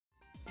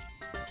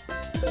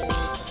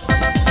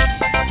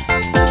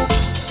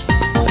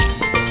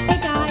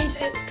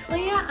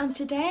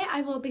Today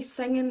I will be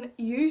singing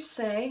You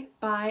Say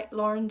by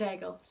Lauren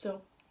Daigle.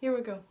 So here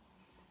we go.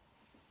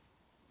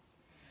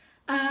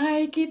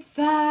 I keep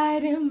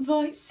fighting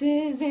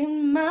voices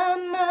in my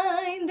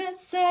mind that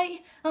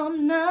say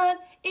I'm not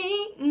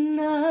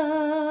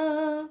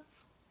enough.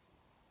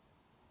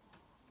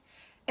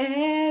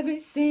 Every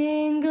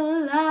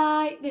single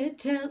lie that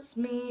tells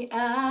me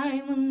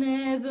I will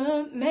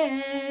never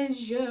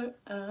measure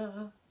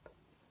up.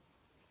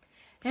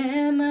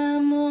 Am I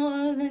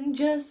more than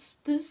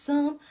just the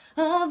sum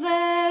of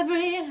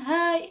every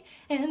high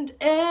and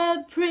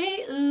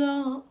every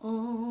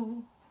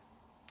low?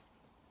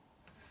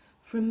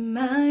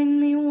 Remind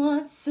me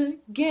once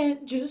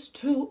again just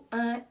who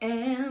I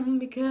am,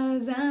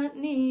 because I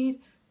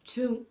need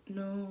to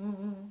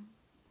know.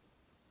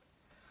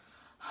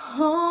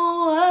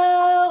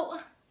 Oh,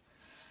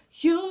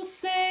 you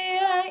say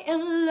I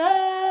am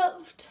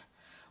loved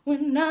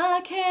when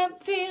I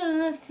can't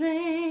feel a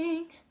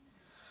thing.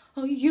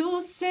 Oh,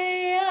 you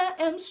say I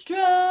am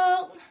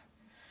strong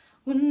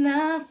when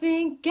I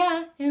think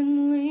I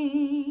am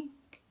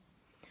weak.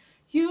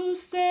 You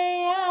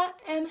say I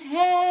am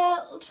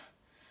held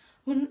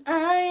when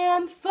I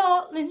am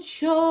falling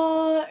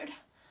short.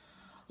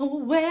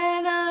 Oh,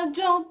 when I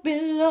don't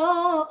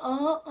belong.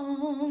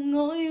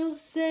 Oh, you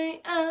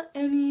say I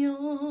am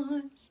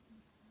yours.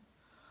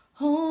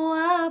 Oh,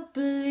 I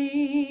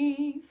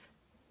believe.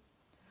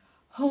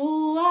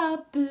 Oh, I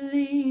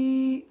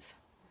believe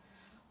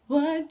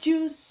what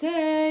you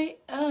say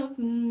of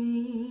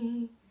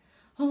me.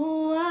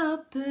 Oh, I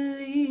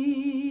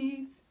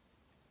believe.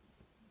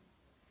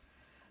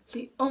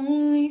 The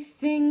only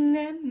thing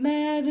that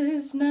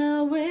matters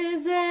now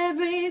is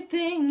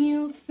everything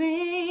you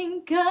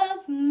think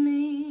of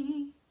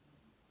me.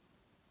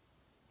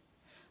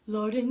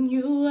 Lord, in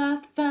you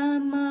I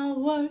find my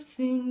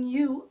worth, in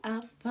you I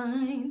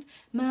find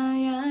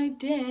my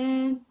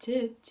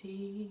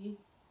identity.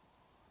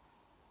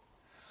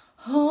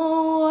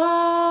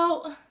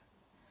 Oh,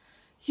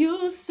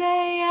 you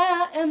say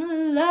I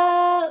am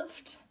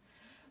loved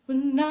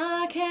when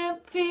I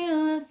can't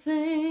feel a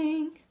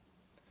thing.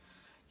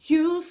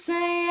 You say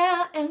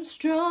I am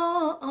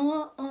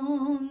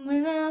strong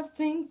when I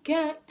think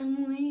I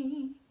am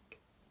weak.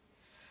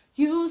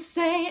 You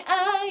say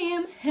I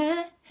am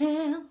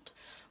held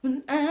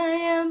when I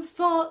am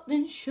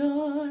falling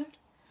short.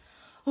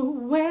 Oh,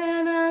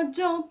 when I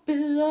don't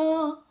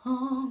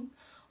belong.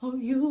 Oh,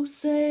 you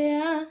say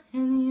I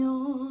am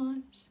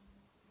yours.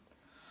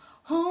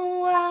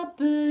 Oh, I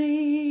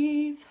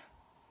believe.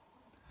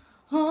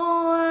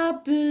 Oh, I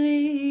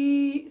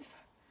believe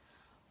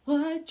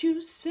what you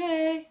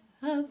say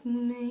of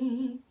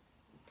me.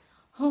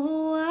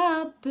 Oh,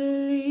 I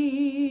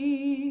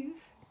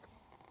believe.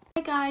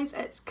 Hey guys,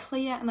 it's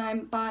Clea and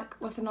I'm back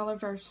with another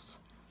verse,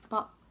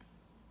 but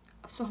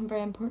I've something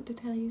very important to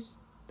tell you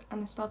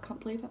and I still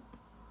can't believe it.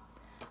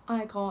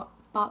 I got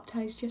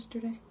baptised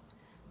yesterday.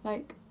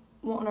 Like,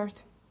 what on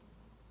earth?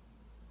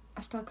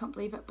 I still can't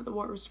believe it, but the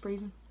water was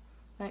freezing.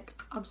 Like,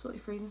 absolutely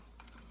freezing.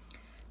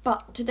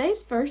 But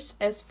today's verse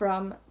is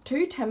from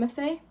 2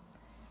 Timothy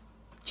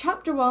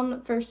chapter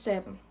 1 verse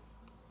 7.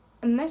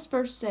 And this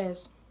verse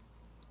says,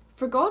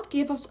 "For God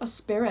gave us a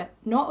spirit,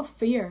 not of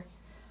fear,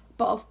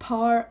 but of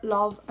power,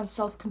 love and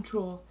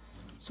self-control."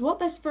 So what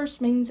this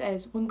verse means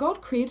is, when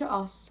God created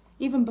us,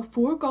 even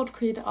before God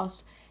created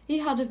us, He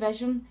had a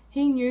vision.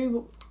 He knew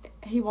what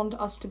He wanted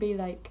us to be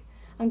like.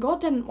 And God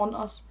didn't want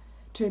us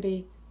to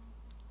be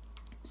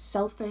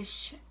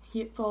selfish,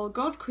 hateful.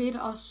 God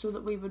created us so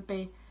that we would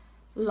be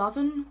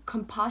loving,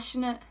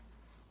 compassionate,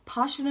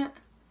 passionate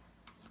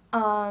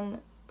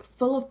and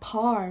full of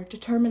power,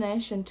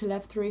 determination to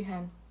live through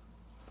Him.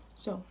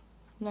 So,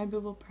 now we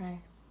will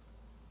pray.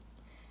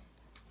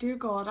 Dear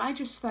God, I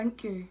just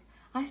thank you.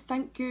 I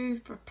thank you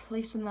for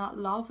placing that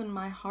love in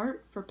my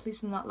heart, for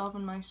placing that love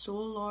in my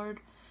soul,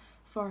 Lord,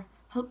 for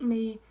helping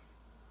me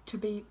to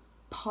be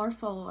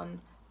powerful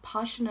and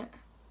passionate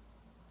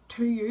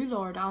to you,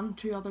 Lord, and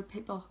to other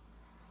people.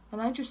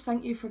 And I just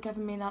thank you for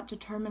giving me that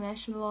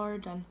determination,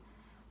 Lord, and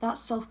that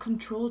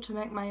self-control to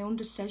make my own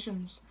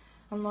decisions.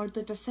 And Lord,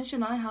 the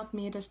decision I have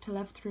made is to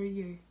live through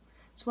you.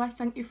 So I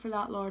thank you for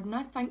that, Lord, and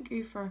I thank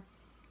you for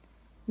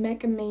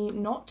making me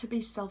not to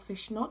be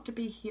selfish, not to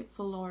be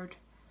hateful, Lord,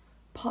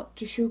 but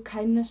to show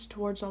kindness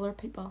towards other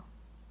people.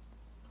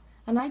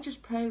 And I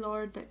just pray,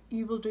 Lord, that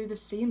you will do the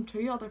same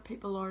to other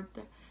people, Lord,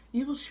 that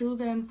you will show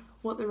them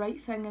what the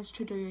right thing is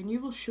to do, and you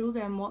will show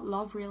them what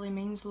love really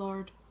means,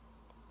 Lord.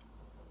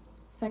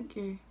 Thank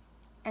you.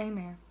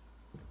 Amen.